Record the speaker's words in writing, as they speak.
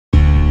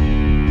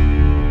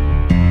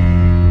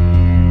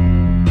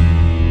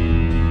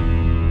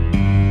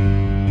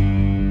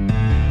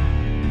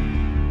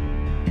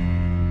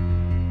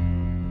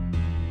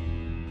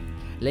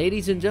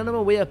Ladies and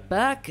gentlemen, we are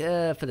back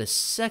for the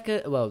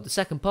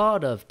second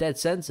part of Dead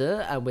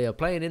Center, and we are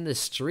playing in the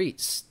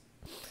streets.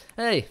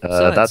 Hey, That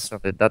Science.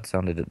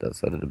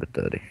 sounded a bit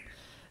dirty.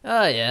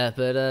 Oh yeah,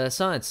 but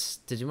Science,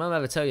 did your mum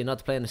ever tell you not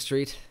to play in the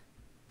street?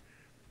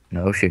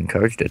 No, she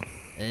encouraged it.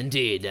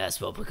 Indeed, that's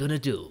what we're gonna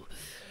do.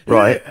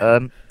 Right.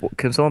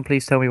 Can someone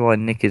please tell me why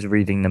Nick is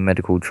reading the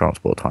medical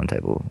transport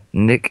timetable?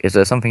 Nick, is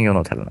there something you're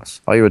not telling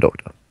us? Are you a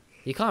doctor?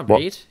 You can't What?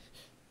 read.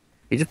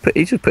 He just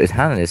put his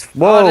hand in his. Oh,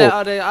 Whoa!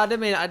 I didn't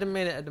mean it. I didn't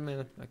mean it. I didn't mean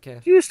it. Okay.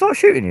 Did you start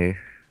shooting you?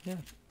 Yeah.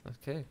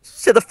 Okay.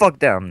 Sit the fuck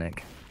down,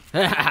 Nick.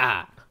 Wait,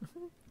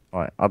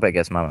 Right. I better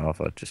get some ammo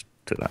off. I just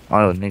took that.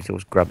 I need to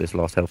grab this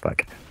last health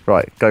pack.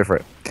 Right. Go for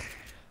it.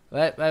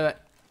 wait.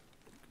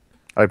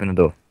 Open the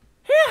door.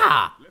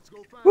 Yeah.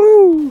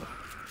 Woo!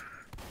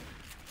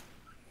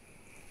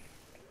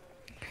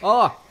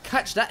 Oh,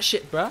 catch that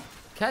shit, bruh.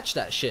 Catch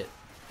that shit.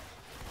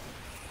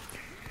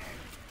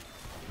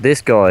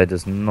 This guy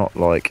does not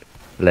like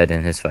lead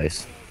in his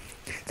face.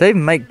 Do they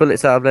even make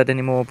bullets out of lead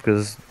anymore?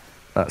 Because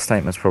that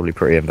statement's probably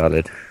pretty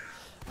invalid.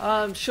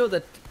 I'm sure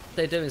that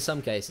they do in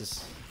some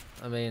cases.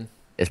 I mean,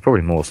 It's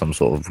probably more some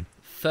sort of.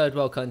 third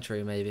world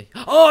country, maybe.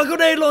 Oh, a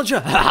grenade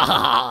launcher!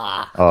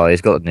 Oh,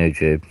 he's got a new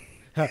tube.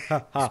 He's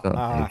got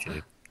a new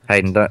tube.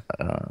 Hayden, don't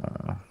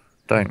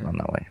run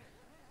that way.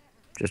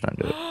 Just don't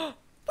do it.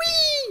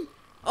 Whee!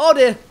 Oh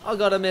dear! Oh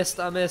god, I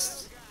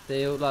missed.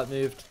 They all like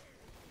moved.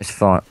 It's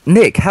fine.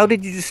 Nick, how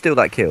did you just steal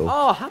that kill?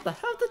 Oh, how did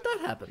that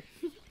happen?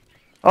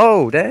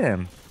 Oh,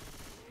 damn.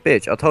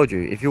 Bitch, I told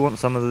you, if you want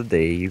some of the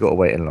D, you gotta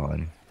wait in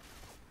line.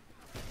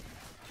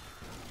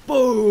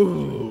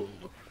 Boom!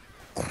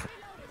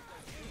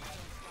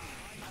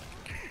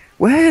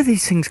 Where do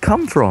these things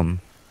come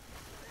from?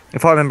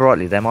 If I remember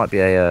rightly, there might be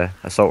a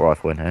assault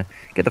rifle in here.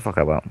 Get the fuck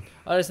out.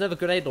 Oh, there's another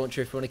grenade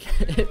launcher if we want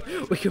to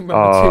get. We can run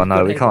Oh with two no,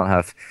 we grenade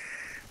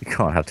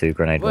can't have two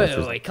grenade launchers.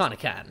 Well, we kind of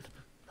can.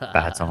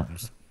 Bad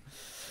times.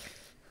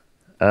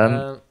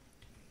 Um,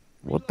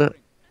 What the?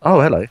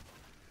 Oh, hello.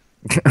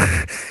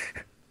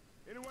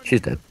 She's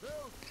dead.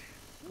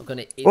 I'm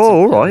gonna eat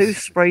Oh, some alright, who pills.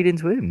 sprayed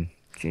into him?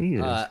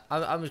 Jesus.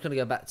 I'm just gonna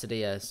go back to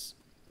the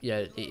the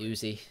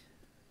Uzi.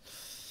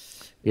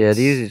 Yeah,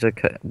 the Uzi's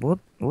okay. What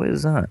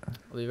is that? Are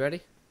we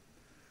ready?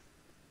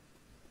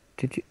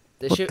 Did you?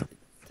 They What shoot, the?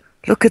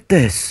 Look at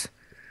this.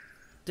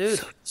 dude.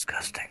 So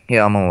disgusting.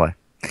 Yeah, I'm on my way.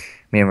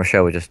 Me and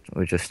Rochelle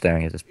were just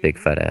staring at this big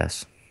fat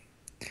ass.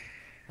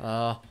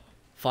 Fire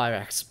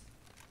axe.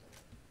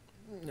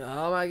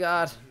 Oh my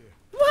god.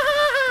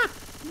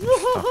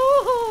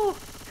 Woo-hoo-hoo-hoo!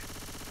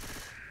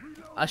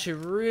 I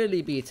should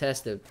really be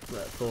tested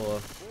for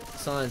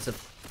signs of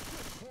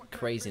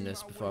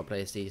craziness before I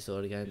play these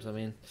sort of games. I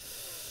mean,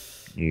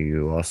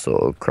 You are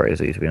sort of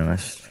crazy, to be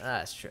honest.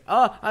 that's true.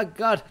 Oh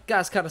god,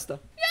 gas canister.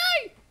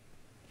 Yay!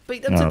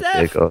 Beat them to Oh, dear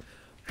death. God.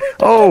 Beat them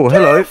Oh, to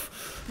hello.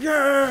 death!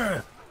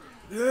 Yeah!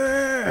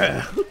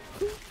 Yeah!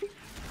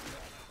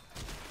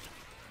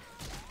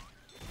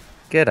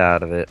 Get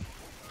out of it.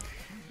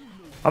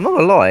 I'm not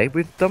gonna lie,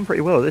 we've done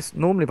pretty well.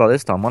 Normally by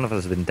this time, one of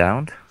us has been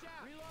downed.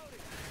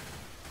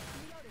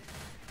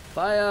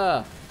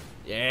 Fire!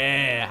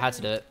 Yeah, I had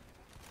to do it.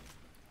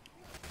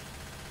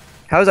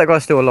 How is that guy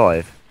still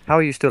alive? How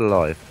are you still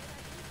alive?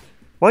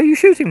 Why are you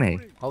shooting me?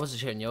 I wasn't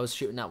shooting you, I was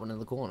shooting that one in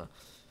the corner.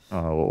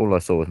 Oh, well, all I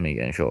saw was me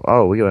getting shot.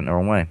 Oh, we went the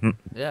wrong way.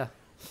 Yeah.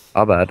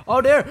 Our bad.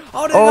 Oh dear!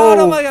 Oh dear Oh. god!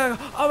 Oh my god!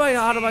 Oh my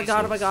god! Oh my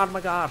god! Oh my god! Oh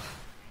my god!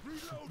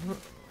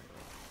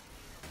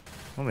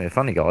 Well, we're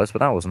funny guys, but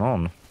that wasn't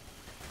on.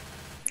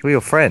 We're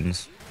your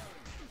friends.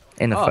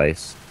 In the Oh.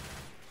 face.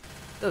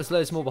 There was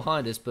loads more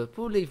behind us, but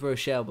we'll leave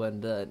Rochelle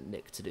and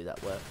Nick to do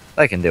that work.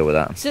 They can deal with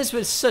that. Since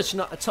we're such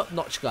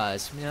top-notch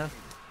guys, you know?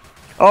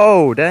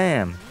 Oh,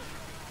 damn.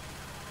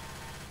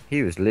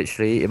 He was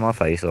literally eating my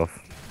face off.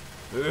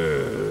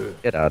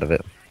 Get out of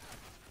it.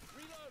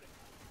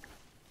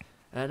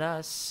 And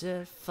I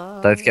said,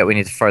 "Fuck." Don't forget we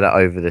need to throw that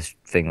over this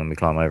thing when we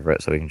climb over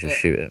it so we can just Yeah.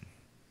 shoot it.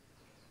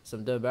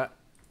 Some doing that,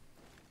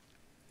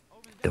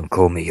 Don't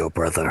call me your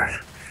brother.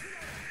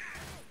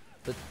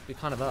 but we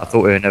kind of I are.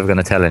 thought we were never going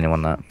to tell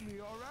anyone that.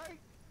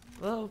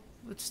 Well,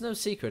 it's no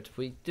secret.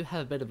 We do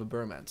have a bit of a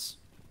bromance.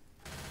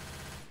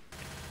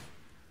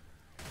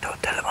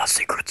 Don't tell him our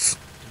secrets.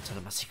 Don't tell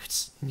them my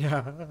secrets.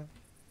 Yeah.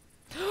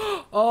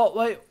 Oh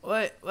wait!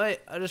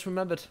 I just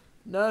remembered.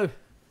 No.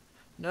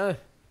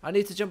 I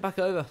need to jump back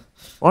over.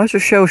 Why is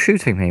Rochelle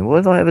shooting me?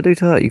 What did I ever do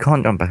to her? You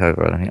can't jump back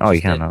over, I don't think. Oh,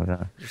 you can now.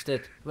 Yeah. Just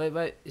did.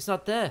 Wait! It's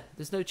not there.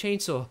 There's no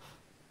chainsaw.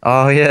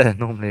 Oh, yeah.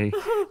 Normally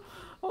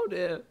Oh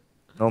dear.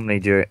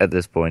 at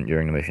this point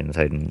during the missions,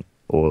 Hayden,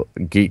 or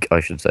Geek, I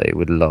should say,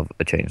 would love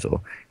a chainsaw.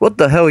 What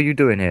the hell are you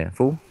doing here,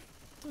 fool?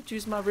 Don't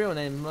use my real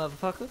name,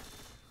 motherfucker.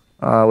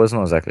 Well, it's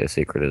not exactly a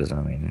secret, is it?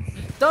 I mean,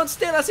 Don't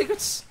steal our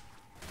secrets.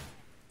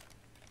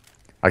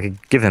 I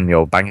could give him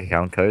your bank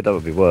account code. That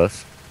would be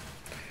worse.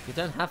 You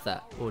don't have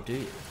that, or do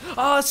you?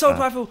 Oh, assault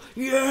rifle!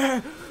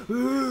 Yeah!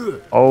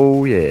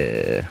 Oh,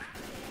 yeah.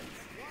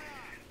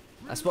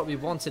 That's what we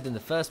wanted in the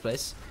first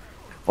place.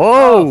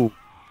 Oh!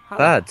 How-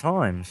 Bad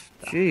times.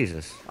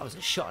 Jesus. That was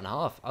a shot and a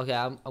half. Okay,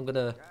 I'm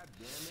gonna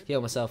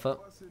Heal myself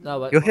up. No,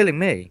 wait. You're healing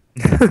me.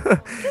 Get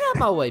out of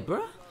my way,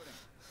 bro.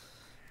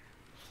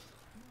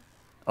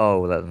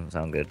 Oh, that doesn't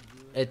sound good.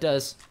 It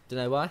does. Do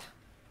you know why?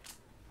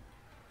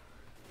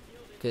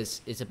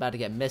 Because it's about to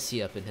get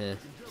messy up in here.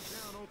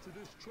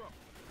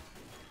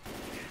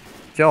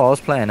 Joe, I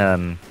was playing,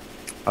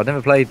 I've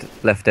never played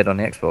Left 4 Dead on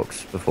the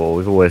Xbox before.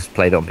 We've always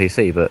played it on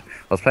PC, but I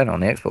was playing it on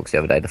the Xbox the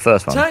other day, the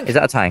first one. Tank! Is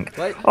that a tank?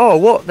 Wait. Oh,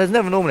 what? There's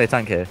never normally a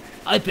tank here.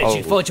 I bet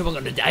you thought you were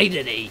going to die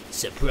today.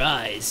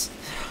 Surprise.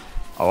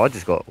 Oh, I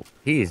just got...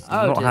 He is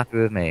Oh, not dear. happy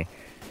with me.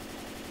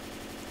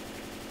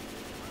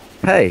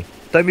 Hey,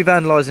 don't be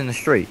vandalising the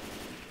street.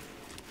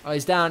 Oh,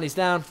 he's down, he's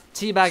down.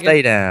 Teabag him.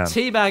 Stay down.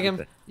 Teabag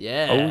him.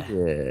 Yeah. Oh,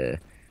 yeah.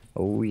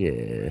 Oh,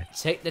 yeah.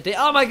 Take the day.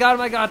 Oh my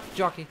god,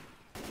 jockey.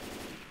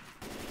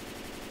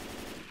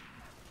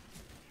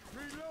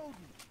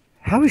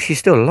 How is she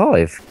still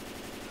alive?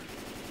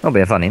 Not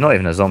being funny, not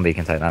even a zombie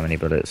can take that many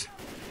bullets.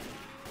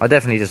 I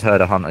definitely just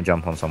heard a hunter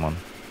jump on someone.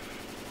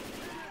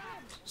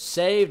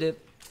 Saved it.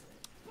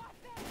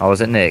 Oh,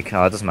 was it Nick?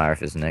 Oh, it doesn't matter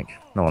if it's Nick.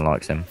 No one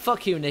likes him.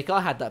 Fuck you, Nick.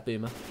 I had that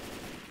boomer.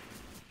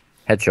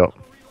 Headshot.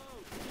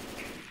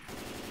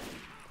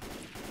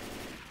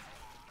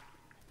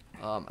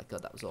 Oh my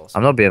god, that was awesome.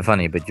 I'm not being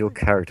funny, but your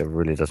character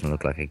really doesn't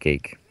look like a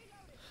geek.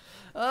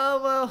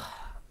 Oh, well,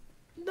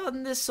 not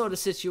in this sort of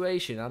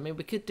situation. I mean,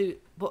 we could do...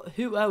 But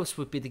who else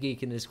would be the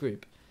geek in this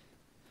group?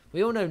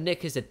 We all know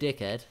Nick is a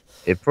dickhead.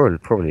 It'd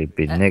probably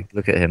be Nick.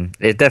 Look at him.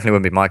 It definitely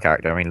wouldn't be my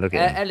character. I mean, look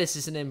at him. Ellis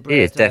is an He inbred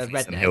is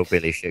definitely some redneck.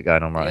 hillbilly shit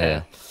going on right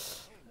here.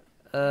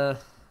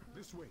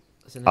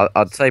 Isn't it?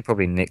 I'd say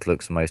probably Nick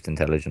looks most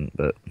intelligent,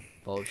 but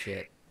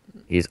Bullshit.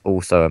 he's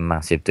also a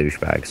massive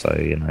douchebag, so,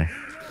 you know.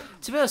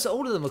 To be honest,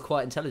 all of them are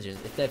quite intelligent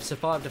if they've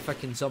survived a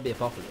fucking zombie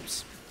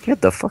apocalypse.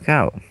 Get the fuck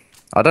out.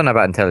 I don't know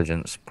about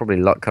intelligence. Probably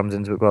luck comes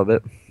into it quite a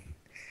bit.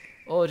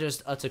 Or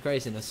just utter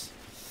craziness.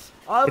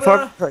 If I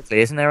remember correctly,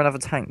 isn't there another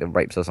tank that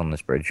rapes us on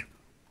this bridge?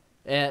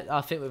 Yeah,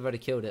 I think we've already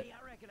killed it.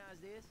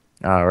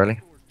 Oh, really?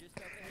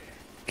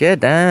 Get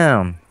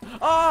down.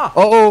 Ah!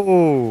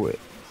 Oh!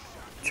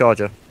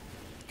 Charger.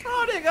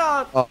 Oh dear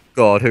god! Oh,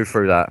 God, who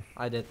threw that?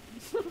 I did.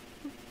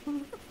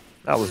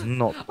 That was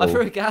not cool. I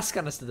threw a gas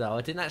canister though.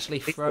 I didn't actually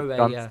throw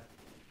a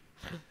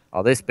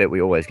Oh, this bit we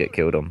always get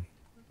killed on.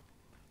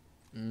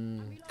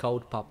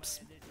 cold pops.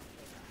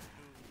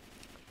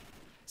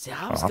 See,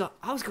 I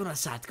was going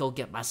outside to go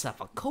get myself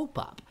a cold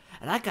pop,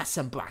 and I got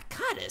some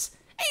bronchitis.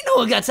 Ain't no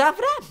one got time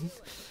for that.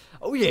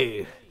 Oh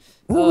yeah.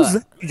 What was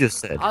that you just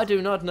said? I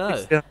do not know. I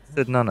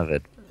understood none of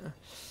it.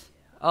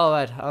 Oh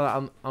right,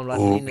 I'm like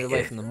Oh, leaning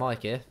away yeah. from the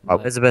mic here. Oh,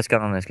 Like, where's the best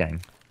gun on this game?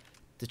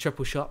 the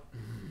triple shot.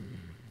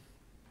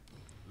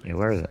 Yeah,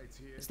 where is it?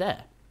 It's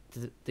there.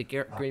 The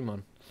green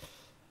one.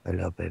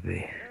 Hello,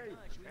 baby.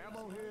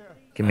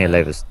 Give me a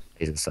laser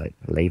sight.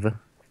 Laser?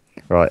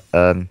 Right,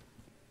 Let's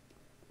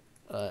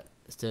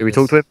do Can we this.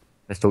 talk to him?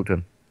 Let's talk to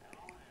him.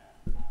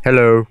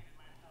 Hello.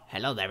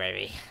 Hello there,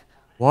 baby.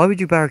 Why would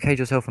you barricade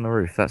yourself on the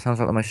roof? That sounds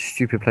like the most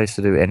stupid place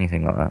to do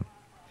anything like that.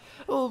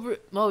 Oh,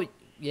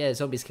 yeah,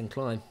 zombies can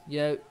climb.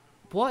 Yo,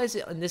 why is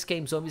it in this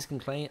game zombies can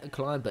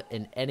climb, but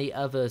in any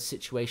other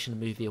situation,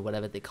 movie or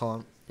whatever, they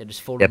can't? They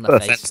just fall Yeah, on put their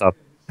a face. fence up.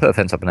 Put a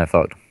fence up and they're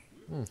fucked.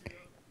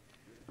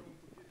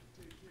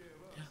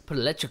 Put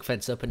an electric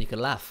fence up and you can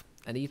laugh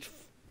and eat.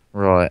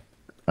 Right.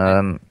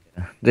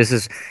 This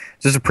is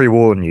just to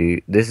pre-warn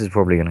you. This is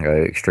probably going to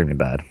go extremely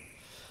bad.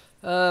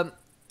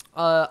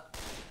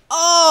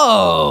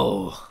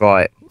 Oh!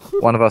 Right.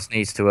 One of us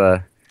needs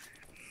to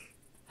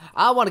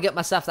I want to get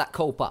myself that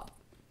cold pop.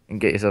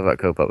 get yourself that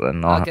cope up,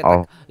 and I'll get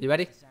I'll that. You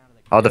ready?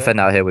 I'll defend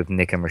out here with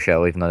Nick and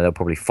Rochelle, even though they'll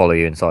probably follow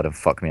you inside and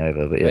fuck me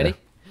over. But yeah, Ready?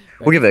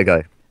 we'll give it a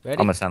go. Ready?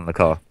 I'm gonna stand in the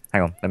car.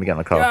 Hang on, let me get in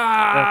the car.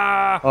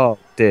 Ah! Oh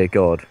dear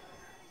God.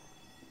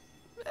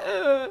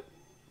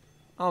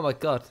 Oh my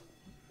god.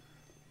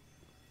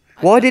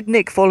 Why did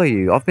Nick follow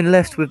you? I've been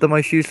left with the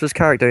most useless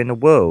character in the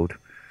world.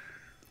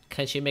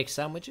 Can she make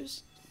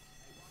sandwiches?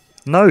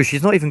 No,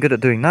 she's not even good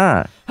at doing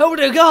that. Oh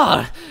dear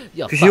god!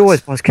 You're Because she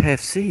always buys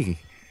KFC.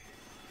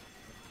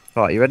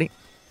 Right, you ready?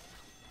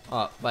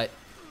 Oh, wait.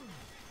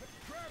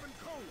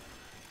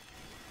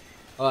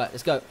 Alright,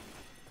 let's go.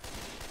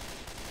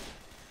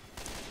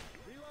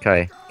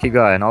 Okay, keep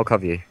going. I'll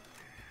cover you.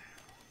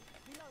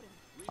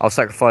 I'll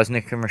sacrifice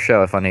Nick and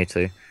Rochelle if I need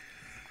to.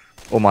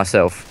 Or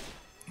myself.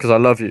 Because I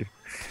love you.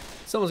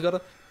 Someone's got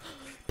a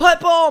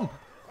pipe bomb!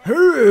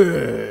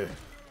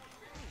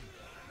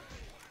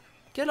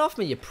 Get off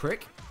me, you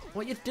prick.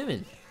 What are you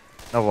doing?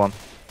 Another one.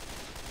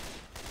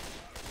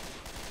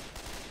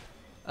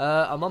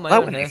 I'm on my That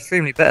own went here.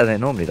 extremely better than it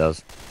normally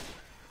does.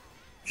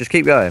 Just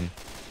keep going.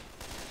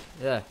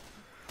 Yeah.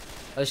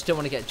 I just don't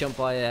want to get jumped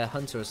by a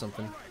hunter or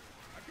something.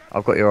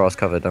 I've got your ass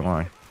covered, don't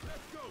worry.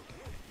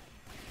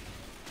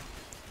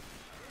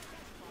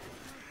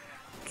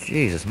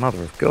 Jesus,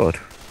 mother of God.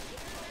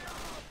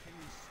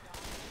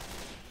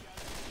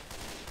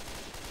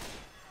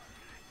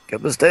 Get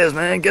up the stairs,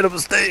 man. Get up the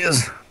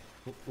stairs.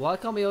 Why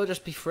can't we all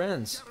just be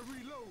friends?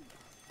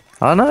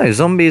 I know,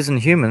 zombies and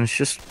humans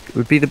just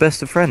would be the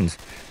best of friends.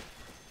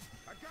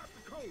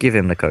 Give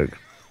him the coke.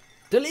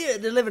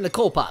 Delivering the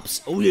coal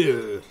pops. Oh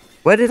yeah.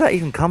 Where did that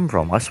even come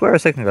from? I swear a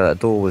second ago that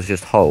door was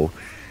just whole.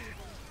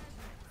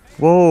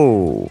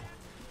 Whoa.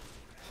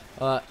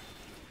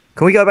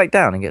 Can we go back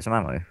down and get some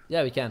ammo?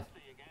 Yeah, we can.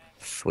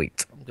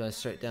 Sweet. I'm going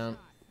straight down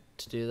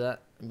to do that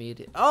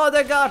immediately. Oh,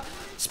 thank God!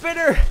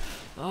 Spinner!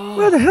 Oh.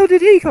 Where the hell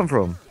did he come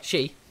from?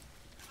 She.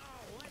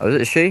 Oh,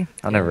 is it she?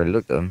 I never really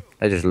looked at them.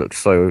 They just look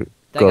so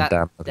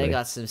goddamn ugly. They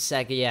got some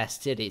saggy ass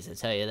titties, I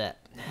tell you that.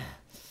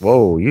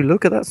 Whoa, you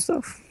look at that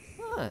stuff.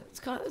 Oh, it's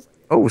kind of...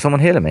 Oh,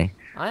 someone healing me.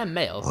 I am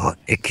male. Oh,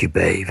 icky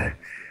babe.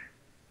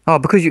 Oh,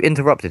 because you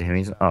interrupted him.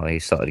 He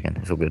started again.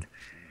 It's all good.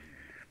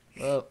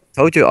 Well,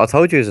 I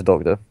told you he's a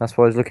doctor. That's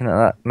why I was looking at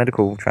that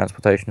medical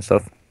transportation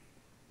stuff.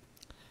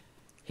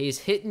 he's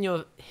hitting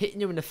you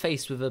in the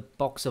face with a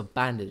box of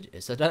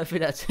bandages. I don't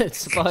think that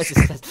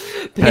suffices.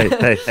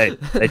 Hey,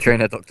 they train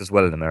their doctors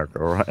well in America,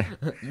 alright?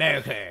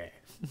 America.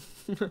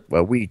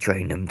 Well, we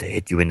train them to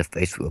hit you in the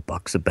face with a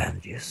box of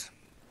bandages.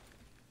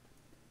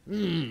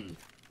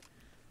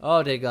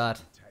 Oh, dear God.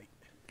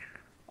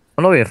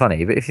 I'm not being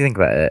funny, but if you think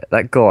about it,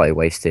 that guy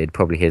wasted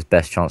probably his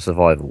best chance of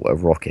survival, a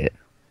rocket,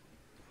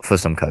 for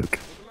some coke.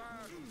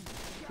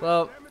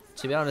 Well,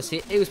 to be honest,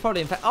 he was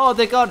probably in fact... Oh,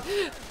 dear God.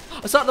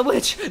 I saw the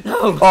witch.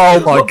 No. Oh,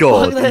 my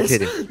God. Are you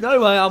kidding?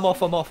 No way. I'm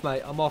off,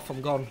 mate. I'm off.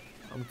 I'm gone.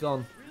 I'm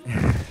gone.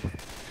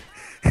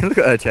 Look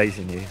at her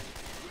chasing you.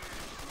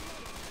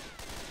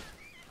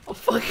 Oh,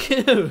 fuck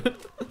you.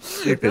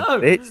 Stupid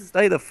No. bitch.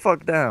 Stay the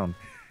fuck down.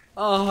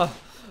 Oh,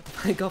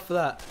 thank God for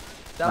that.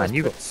 Man,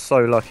 you got so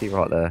lucky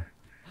right there.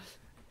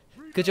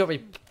 Good job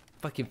we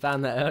fucking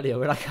found that earlier.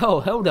 We're like, oh,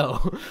 hell no.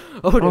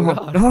 Oh, dear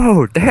God.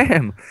 No,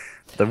 damn.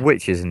 The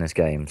witches in this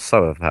game,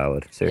 so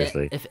overpowered.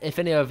 Seriously. Yeah, if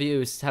any of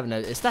you haven't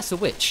noticed, that's a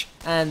witch.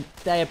 And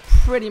they are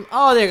pretty...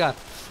 Oh, there you go.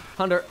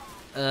 100...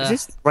 Is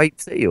this Rape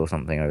City or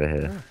something over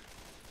here?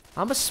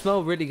 I must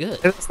smell really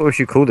good. That's what we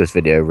should call this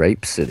video,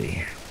 Rape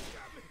City.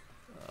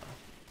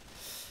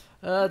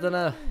 I don't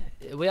know.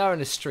 We are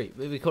in a street.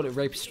 We call it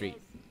Rape Street.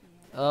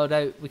 Oh,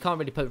 no, we can't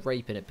really put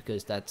rape in it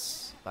because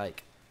that's,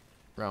 like,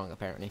 wrong,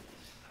 apparently.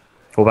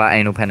 What about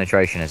anal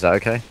penetration? Is that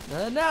okay?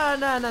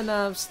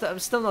 No. I'm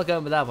still not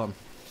going with that one.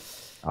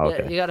 Oh,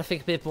 okay. You gotta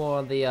think a bit more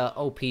on the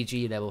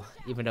OPG level,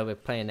 even though we're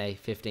playing a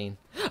 15.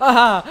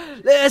 Aha!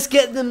 Let's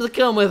get them to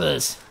come with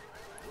us!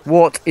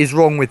 What is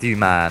wrong with you,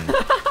 man?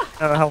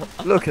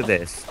 Look at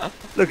this.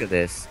 Look at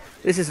this.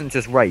 This isn't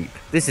just rape.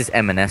 This is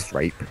M&S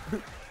rape.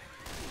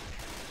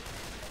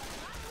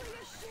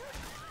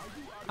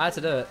 I had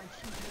to do it.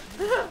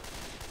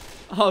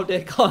 Oh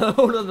dear God,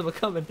 all of them are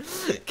coming.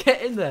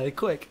 Get in there,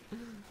 quick.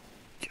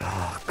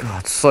 Oh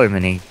God, so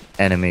many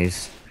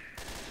enemies.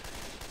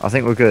 I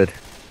think we're good.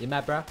 You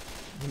mad, bruh?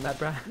 You mad,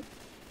 bruh?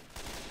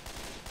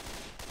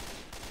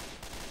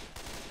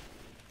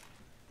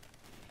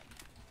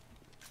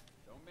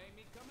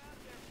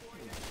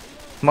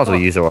 Might as well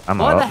use our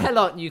ammo. Why the hell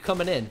aren't you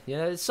coming in? You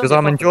know, because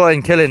I'm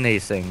enjoying killing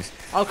these things.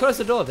 I'll close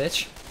the door,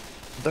 bitch.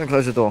 Don't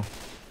close the door.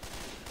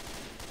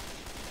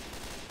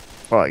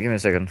 Alright, give me a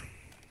second.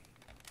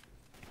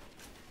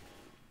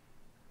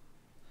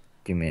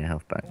 Give me a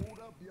health back.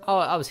 Oh,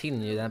 I was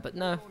healing you then, but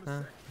no.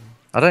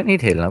 I don't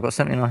need healing, I've got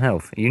 79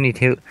 health. You need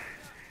heal.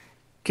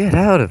 Get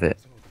out of it.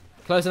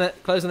 Closing it.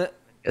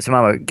 Get some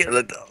ammo. Get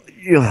the...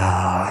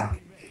 Yeah.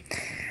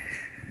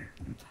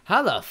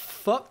 How the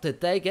fuck did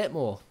they get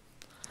more?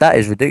 That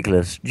is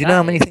ridiculous. Do you know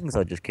how many things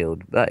I just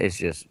killed? That is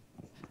just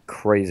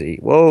crazy.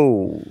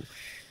 Whoa.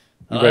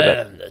 I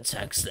am the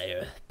tank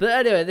slayer. But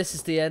anyway, this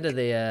is the end of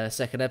the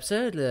second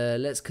episode.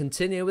 Let's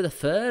continue with the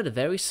third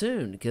very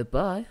soon.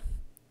 Goodbye.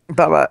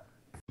 Bye-bye.